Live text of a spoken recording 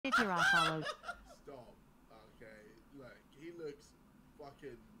Picture I followed. Stop. Okay, look, he looks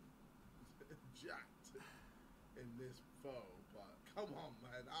fucking jacked in this photo, but come on,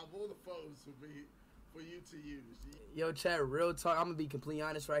 man. Out of all the photos for you to use. Yo, chat, real talk. I'm gonna be completely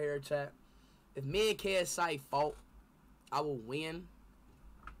honest right here, chat. If me and KSI fought, I will win.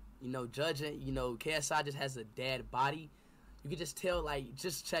 You know, judging, you know, KSI just has a dead body. You can just tell, like,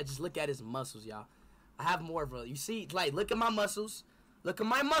 just look at his muscles, y'all. I have more of a, you see, like, look at my muscles. Look at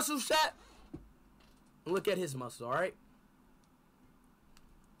my muscles, chat. And look at his muscles, alright?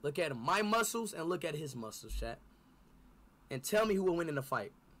 Look at my muscles and look at his muscles, chat. And tell me who will win in the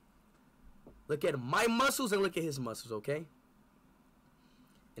fight. Look at my muscles and look at his muscles, okay?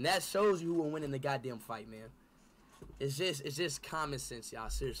 And that shows you who will win in the goddamn fight, man. It's just common sense, y'all.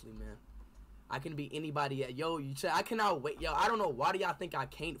 Seriously, man. I can beat anybody at I cannot wait. Yo, I don't know why do y'all think I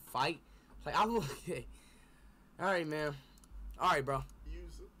can't fight? Like I will. Alright, man. Alright, bro.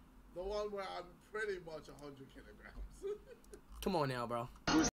 Use the one where I'm pretty much 100 kilograms. Come on now, bro.